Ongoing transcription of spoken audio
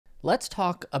Let's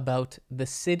talk about the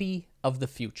city of the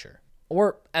future,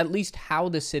 or at least how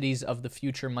the cities of the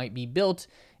future might be built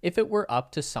if it were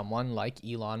up to someone like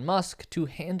Elon Musk to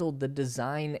handle the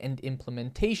design and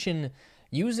implementation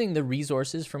using the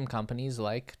resources from companies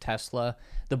like Tesla,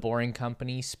 The Boring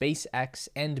Company, SpaceX,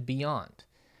 and beyond.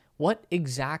 What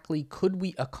exactly could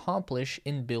we accomplish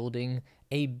in building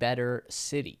a better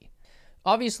city?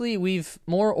 Obviously, we've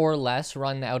more or less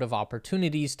run out of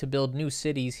opportunities to build new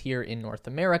cities here in North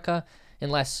America,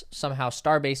 unless somehow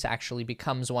Starbase actually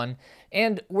becomes one,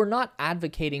 and we're not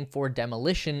advocating for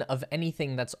demolition of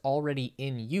anything that's already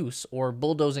in use or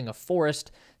bulldozing a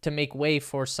forest to make way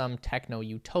for some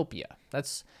techno-utopia.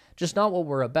 That's just not what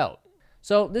we're about.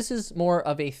 So this is more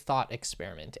of a thought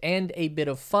experiment and a bit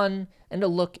of fun and a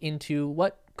look into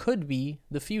what could be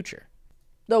the future.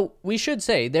 Though we should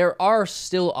say there are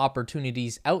still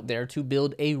opportunities out there to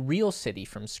build a real city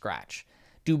from scratch.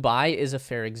 Dubai is a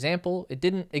fair example. It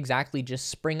didn't exactly just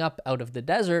spring up out of the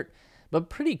desert, but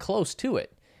pretty close to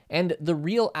it. And the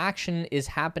real action is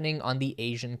happening on the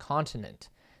Asian continent.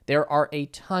 There are a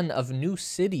ton of new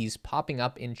cities popping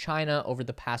up in China over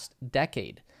the past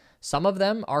decade. Some of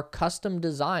them are custom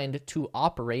designed to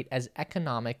operate as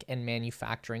economic and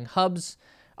manufacturing hubs.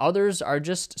 Others are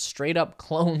just straight up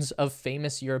clones of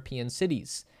famous European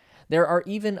cities. There are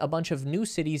even a bunch of new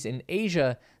cities in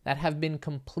Asia that have been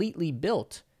completely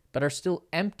built, but are still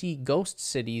empty ghost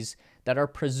cities that are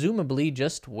presumably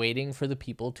just waiting for the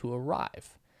people to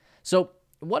arrive. So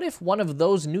what if one of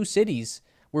those new cities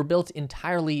were built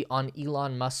entirely on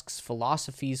Elon Musk's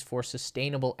philosophies for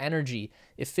sustainable energy,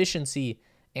 efficiency,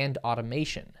 and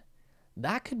automation?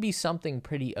 That could be something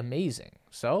pretty amazing.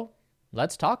 So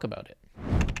let's talk about it.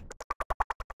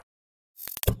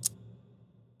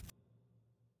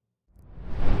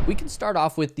 We can start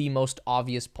off with the most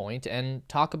obvious point and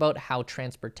talk about how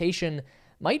transportation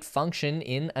might function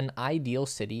in an ideal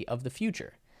city of the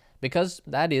future, because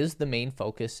that is the main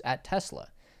focus at Tesla,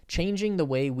 changing the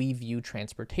way we view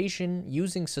transportation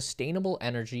using sustainable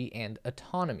energy and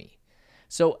autonomy.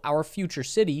 So our future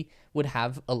city would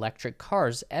have electric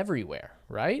cars everywhere,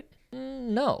 right?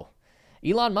 No.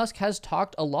 Elon Musk has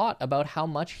talked a lot about how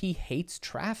much he hates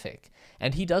traffic,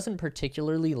 and he doesn't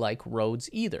particularly like roads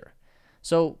either.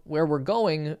 So where we're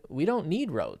going, we don't need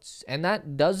roads, and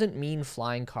that doesn't mean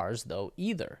flying cars though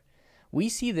either. We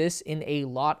see this in a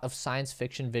lot of science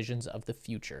fiction visions of the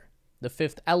future. The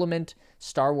Fifth Element,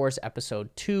 Star Wars Episode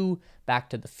 2,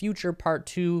 Back to the Future Part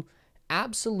 2,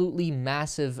 absolutely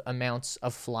massive amounts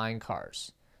of flying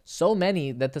cars. So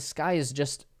many that the sky is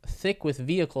just thick with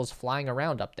vehicles flying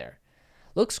around up there.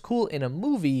 Looks cool in a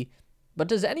movie, but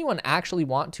does anyone actually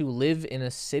want to live in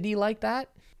a city like that?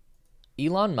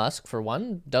 Elon Musk, for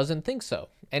one, doesn't think so,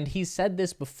 and he's said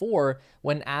this before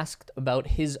when asked about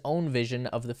his own vision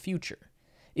of the future.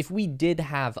 If we did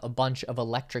have a bunch of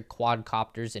electric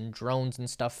quadcopters and drones and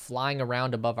stuff flying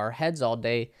around above our heads all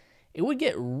day, it would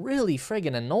get really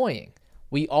friggin' annoying.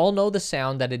 We all know the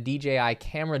sound that a DJI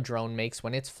camera drone makes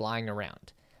when it's flying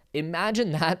around.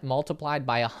 Imagine that multiplied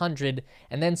by 100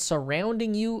 and then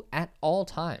surrounding you at all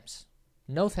times.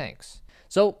 No thanks.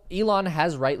 So Elon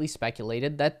has rightly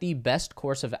speculated that the best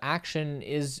course of action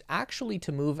is actually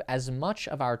to move as much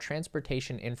of our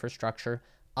transportation infrastructure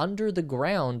under the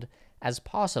ground as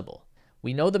possible.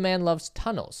 We know the man loves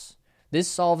tunnels. This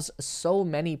solves so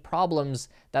many problems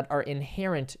that are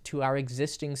inherent to our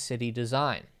existing city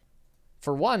design.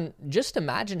 For one, just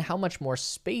imagine how much more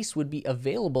space would be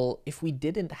available if we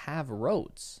didn't have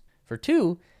roads. For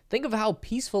two, think of how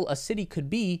peaceful a city could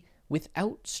be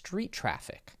without street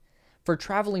traffic. For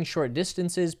traveling short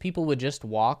distances, people would just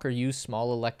walk or use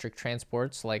small electric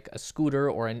transports like a scooter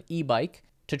or an e-bike.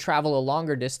 To travel a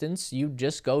longer distance, you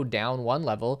just go down one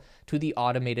level to the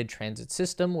automated transit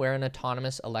system where an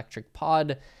autonomous electric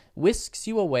pod whisks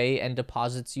you away and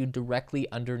deposits you directly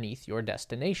underneath your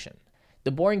destination.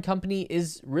 The Boring Company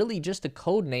is really just a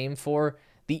code name for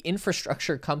the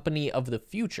infrastructure company of the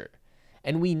future.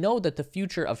 And we know that the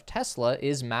future of Tesla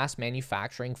is mass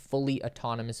manufacturing fully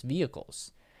autonomous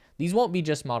vehicles. These won't be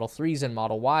just Model 3s and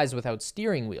Model Ys without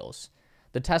steering wheels.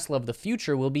 The Tesla of the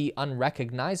future will be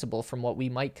unrecognizable from what we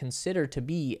might consider to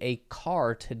be a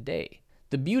car today.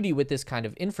 The beauty with this kind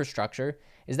of infrastructure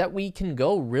is that we can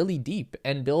go really deep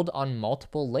and build on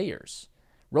multiple layers.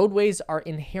 Roadways are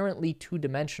inherently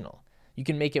two-dimensional. You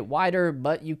can make it wider,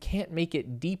 but you can't make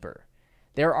it deeper.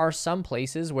 There are some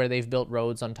places where they've built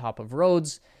roads on top of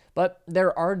roads, but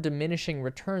there are diminishing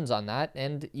returns on that,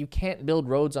 and you can't build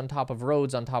roads on top of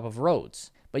roads on top of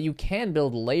roads. But you can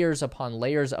build layers upon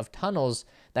layers of tunnels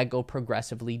that go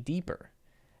progressively deeper.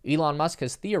 Elon Musk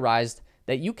has theorized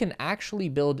that you can actually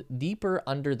build deeper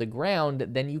under the ground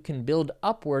than you can build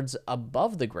upwards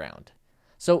above the ground.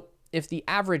 So if the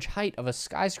average height of a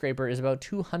skyscraper is about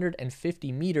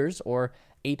 250 meters or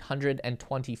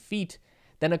 820 feet,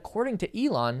 then according to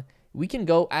Elon, we can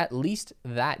go at least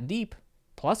that deep,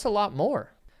 plus a lot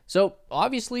more. So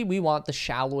obviously we want the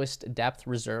shallowest depth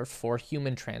reserved for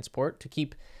human transport to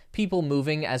keep people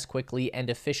moving as quickly and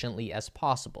efficiently as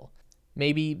possible.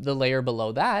 Maybe the layer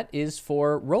below that is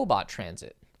for robot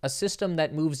transit, a system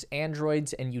that moves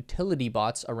androids and utility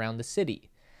bots around the city.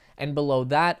 And below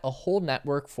that, a whole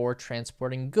network for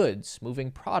transporting goods,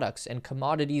 moving products and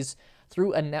commodities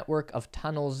through a network of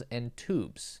tunnels and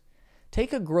tubes.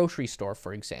 Take a grocery store,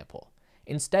 for example.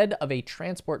 Instead of a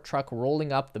transport truck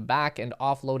rolling up the back and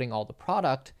offloading all the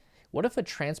product, what if a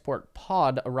transport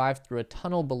pod arrived through a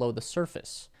tunnel below the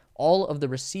surface? All of the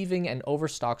receiving and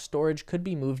overstock storage could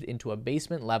be moved into a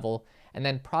basement level, and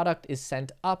then product is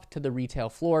sent up to the retail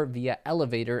floor via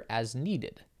elevator as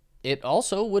needed. It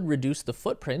also would reduce the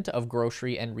footprint of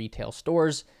grocery and retail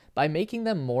stores by making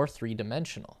them more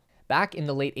three-dimensional. Back in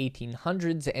the late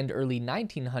 1800s and early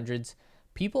 1900s,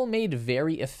 people made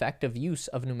very effective use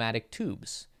of pneumatic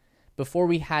tubes. Before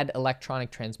we had electronic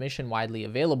transmission widely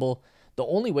available, the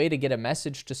only way to get a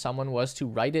message to someone was to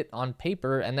write it on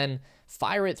paper and then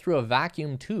fire it through a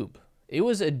vacuum tube. It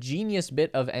was a genius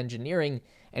bit of engineering,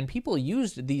 and people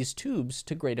used these tubes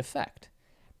to great effect.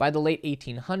 By the late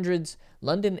 1800s,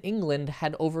 London, England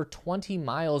had over 20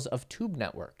 miles of tube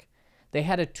network. They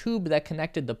had a tube that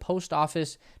connected the post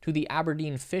office to the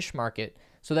Aberdeen fish market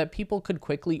so that people could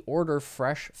quickly order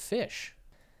fresh fish.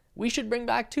 We should bring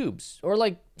back tubes, or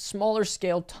like smaller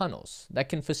scale tunnels that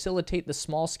can facilitate the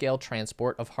small scale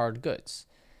transport of hard goods.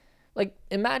 Like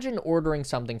imagine ordering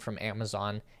something from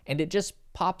Amazon and it just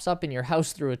pops up in your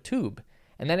house through a tube,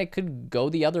 and then it could go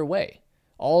the other way.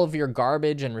 All of your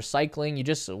garbage and recycling, you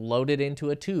just load it into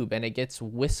a tube and it gets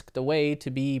whisked away to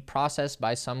be processed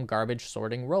by some garbage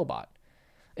sorting robot.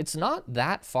 It's not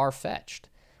that far-fetched.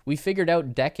 We figured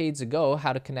out decades ago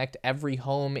how to connect every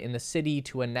home in the city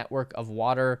to a network of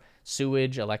water,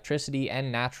 sewage, electricity,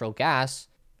 and natural gas.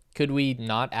 Could we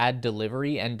not add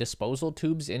delivery and disposal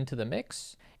tubes into the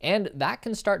mix? And that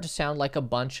can start to sound like a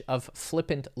bunch of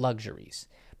flippant luxuries.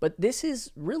 But this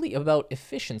is really about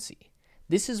efficiency.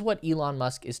 This is what Elon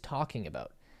Musk is talking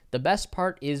about. The best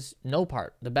part is no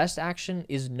part. The best action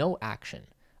is no action.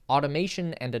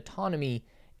 Automation and autonomy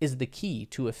is the key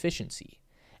to efficiency.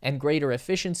 And greater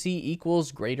efficiency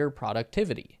equals greater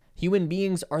productivity. Human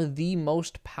beings are the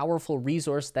most powerful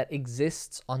resource that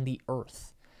exists on the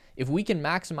earth. If we can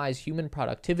maximize human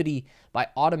productivity by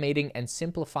automating and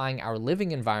simplifying our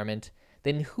living environment,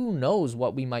 then who knows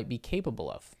what we might be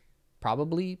capable of?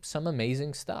 Probably some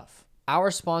amazing stuff.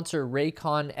 Our sponsor,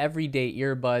 Raycon everyday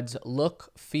earbuds,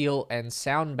 look, feel, and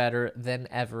sound better than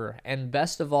ever. And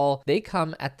best of all, they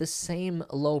come at the same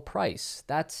low price.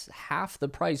 That's half the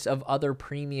price of other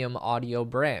premium audio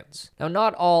brands. Now,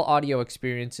 not all audio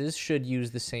experiences should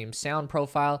use the same sound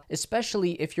profile,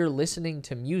 especially if you're listening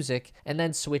to music and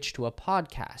then switch to a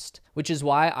podcast, which is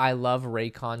why I love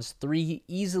Raycon's 3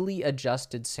 easily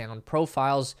adjusted sound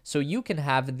profiles, so you can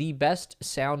have the best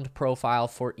sound profile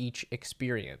for each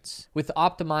experience. With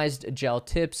optimized gel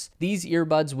tips, these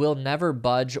earbuds will never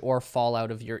budge or fall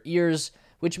out of your ears,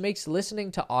 which makes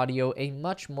listening to audio a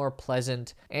much more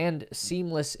pleasant and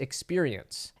seamless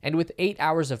experience. And with 8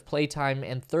 hours of playtime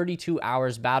and 32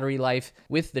 hours battery life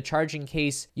with the charging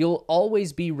case, you'll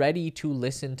always be ready to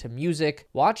listen to music,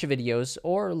 watch videos,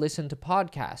 or listen to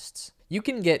podcasts. You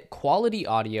can get quality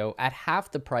audio at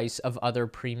half the price of other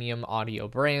premium audio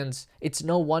brands. It's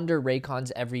no wonder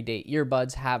Raycon's everyday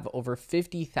earbuds have over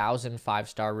 50,000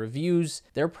 5-star reviews.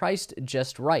 They're priced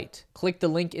just right. Click the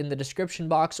link in the description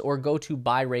box or go to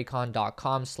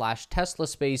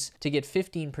buyraycon.com/TeslaSpace to get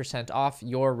 15% off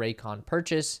your Raycon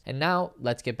purchase. And now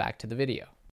let's get back to the video.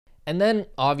 And then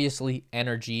obviously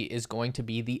energy is going to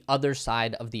be the other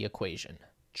side of the equation.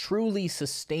 Truly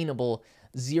sustainable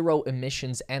zero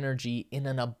emissions energy in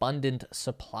an abundant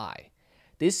supply.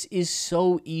 This is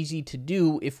so easy to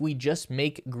do if we just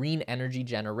make green energy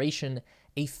generation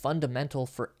a fundamental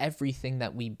for everything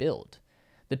that we build.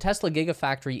 The Tesla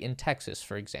Gigafactory in Texas,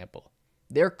 for example,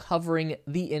 they're covering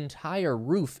the entire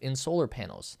roof in solar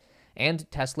panels, and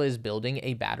Tesla is building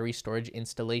a battery storage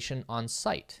installation on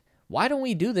site. Why don't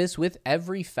we do this with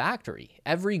every factory,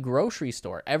 every grocery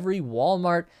store, every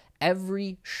Walmart,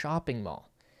 every shopping mall?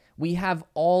 We have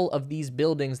all of these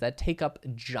buildings that take up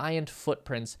giant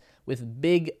footprints with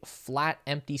big, flat,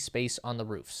 empty space on the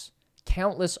roofs.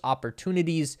 Countless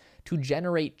opportunities to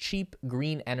generate cheap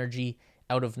green energy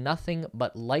out of nothing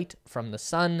but light from the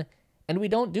sun, and we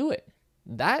don't do it.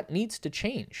 That needs to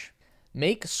change.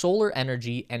 Make solar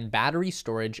energy and battery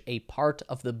storage a part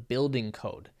of the building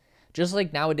code. Just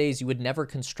like nowadays you would never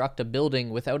construct a building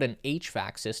without an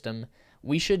HVAC system,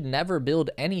 we should never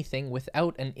build anything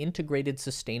without an integrated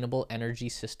sustainable energy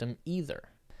system either.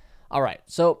 All right,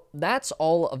 so that's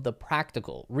all of the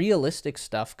practical, realistic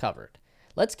stuff covered.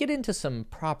 Let's get into some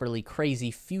properly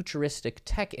crazy futuristic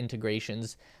tech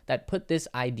integrations that put this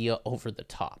idea over the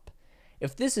top.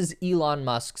 If this is Elon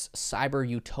Musk's cyber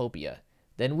utopia,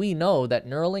 then we know that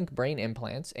Neuralink brain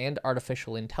implants and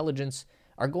artificial intelligence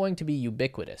are going to be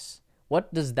ubiquitous.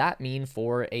 What does that mean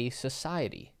for a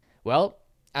society? Well,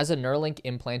 as a Neuralink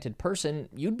implanted person,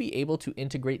 you'd be able to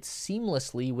integrate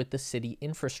seamlessly with the city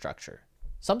infrastructure.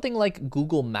 Something like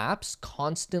Google Maps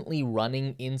constantly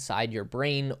running inside your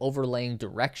brain, overlaying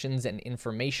directions and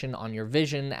information on your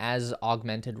vision as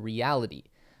augmented reality,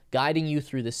 guiding you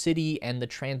through the city and the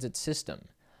transit system.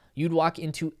 You'd walk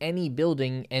into any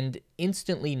building and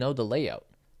instantly know the layout.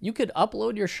 You could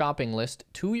upload your shopping list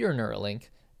to your Neuralink,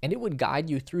 and it would guide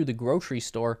you through the grocery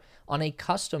store on a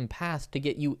custom path to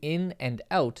get you in and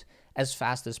out as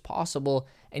fast as possible,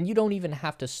 and you don't even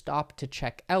have to stop to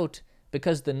check out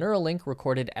because the Neuralink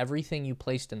recorded everything you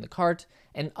placed in the cart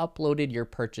and uploaded your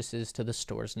purchases to the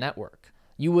store's network.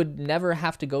 You would never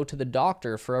have to go to the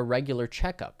doctor for a regular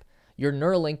checkup. Your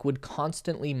Neuralink would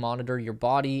constantly monitor your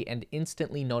body and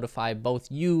instantly notify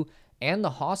both you and the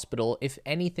hospital if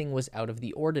anything was out of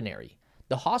the ordinary.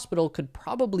 The hospital could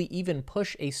probably even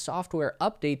push a software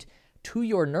update to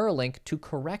your Neuralink to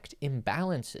correct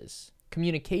imbalances.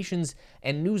 Communications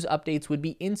and news updates would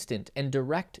be instant and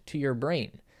direct to your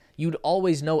brain. You'd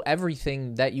always know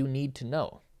everything that you need to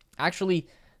know. Actually,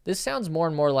 this sounds more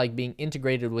and more like being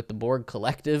integrated with the Borg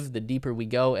Collective the deeper we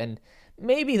go, and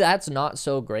maybe that's not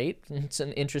so great. It's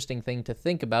an interesting thing to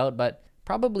think about, but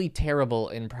probably terrible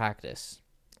in practice.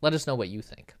 Let us know what you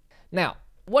think. Now,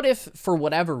 what if, for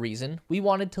whatever reason, we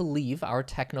wanted to leave our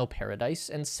techno paradise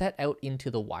and set out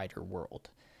into the wider world?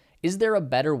 Is there a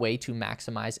better way to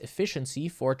maximize efficiency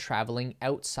for traveling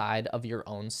outside of your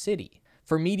own city?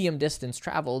 For medium distance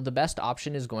travel, the best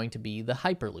option is going to be the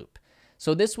Hyperloop.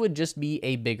 So this would just be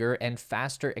a bigger and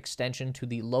faster extension to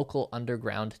the local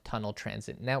underground tunnel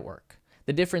transit network.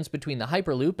 The difference between the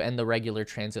Hyperloop and the regular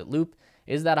transit loop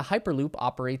is that a Hyperloop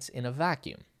operates in a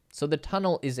vacuum. So the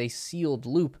tunnel is a sealed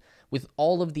loop with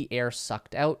all of the air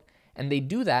sucked out, and they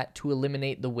do that to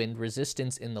eliminate the wind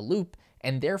resistance in the loop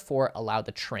and therefore allow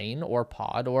the train or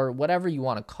pod or whatever you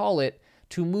want to call it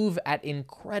to move at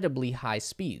incredibly high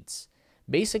speeds,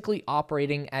 basically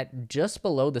operating at just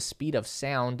below the speed of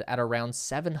sound at around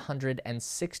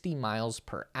 760 miles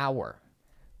per hour.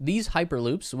 These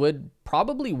Hyperloops would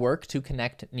probably work to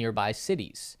connect nearby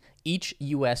cities. Each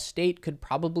US state could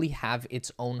probably have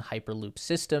its own Hyperloop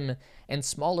system, and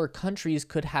smaller countries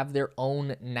could have their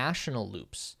own national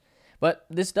loops. But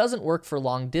this doesn't work for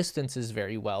long distances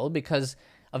very well because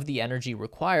of the energy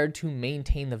required to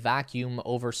maintain the vacuum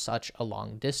over such a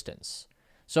long distance.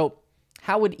 So,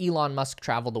 how would Elon Musk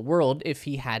travel the world if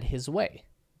he had his way?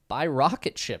 By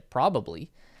rocket ship,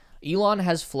 probably. Elon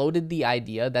has floated the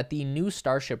idea that the new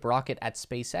Starship rocket at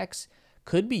SpaceX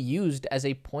could be used as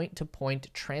a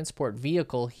point-to-point transport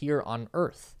vehicle here on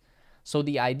Earth. So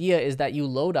the idea is that you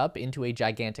load up into a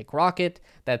gigantic rocket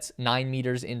that's 9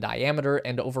 meters in diameter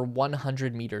and over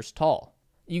 100 meters tall.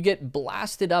 You get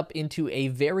blasted up into a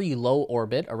very low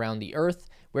orbit around the Earth,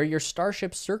 where your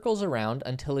Starship circles around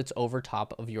until it's over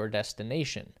top of your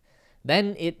destination.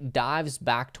 Then it dives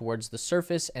back towards the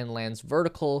surface and lands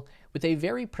vertical with a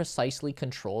very precisely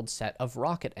controlled set of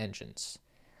rocket engines.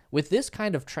 With this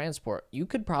kind of transport, you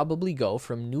could probably go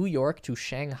from New York to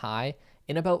Shanghai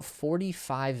in about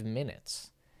 45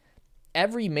 minutes.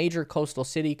 Every major coastal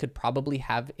city could probably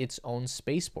have its own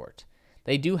spaceport.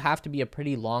 They do have to be a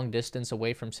pretty long distance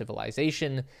away from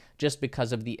civilization just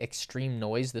because of the extreme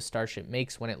noise the Starship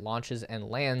makes when it launches and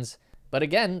lands. But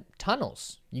again,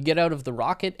 tunnels. You get out of the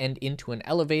rocket and into an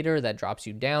elevator that drops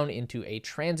you down into a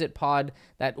transit pod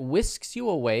that whisks you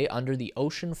away under the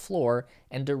ocean floor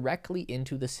and directly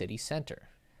into the city center.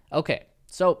 Okay,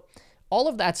 so all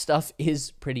of that stuff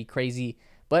is pretty crazy,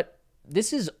 but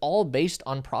this is all based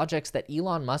on projects that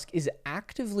Elon Musk is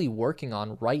actively working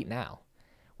on right now.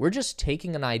 We're just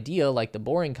taking an idea like the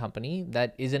Boring Company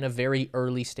that is in a very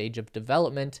early stage of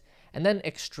development and then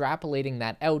extrapolating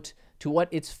that out to what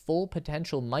its full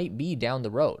potential might be down the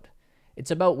road.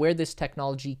 It's about where this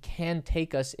technology can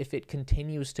take us if it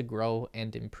continues to grow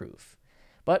and improve.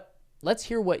 But let's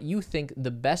hear what you think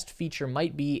the best feature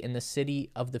might be in the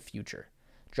city of the future.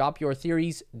 Drop your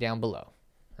theories down below.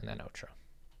 And then outro.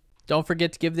 Don't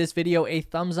forget to give this video a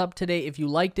thumbs up today if you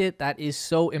liked it. That is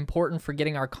so important for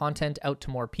getting our content out to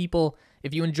more people.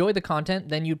 If you enjoy the content,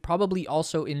 then you'd probably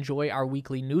also enjoy our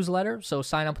weekly newsletter, so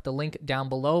sign up with the link down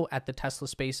below at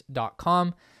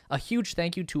theteslaspace.com. A huge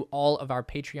thank you to all of our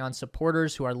Patreon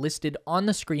supporters who are listed on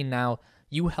the screen now.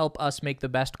 You help us make the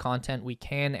best content we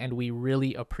can, and we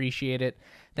really appreciate it.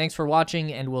 Thanks for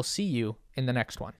watching, and we'll see you in the next one.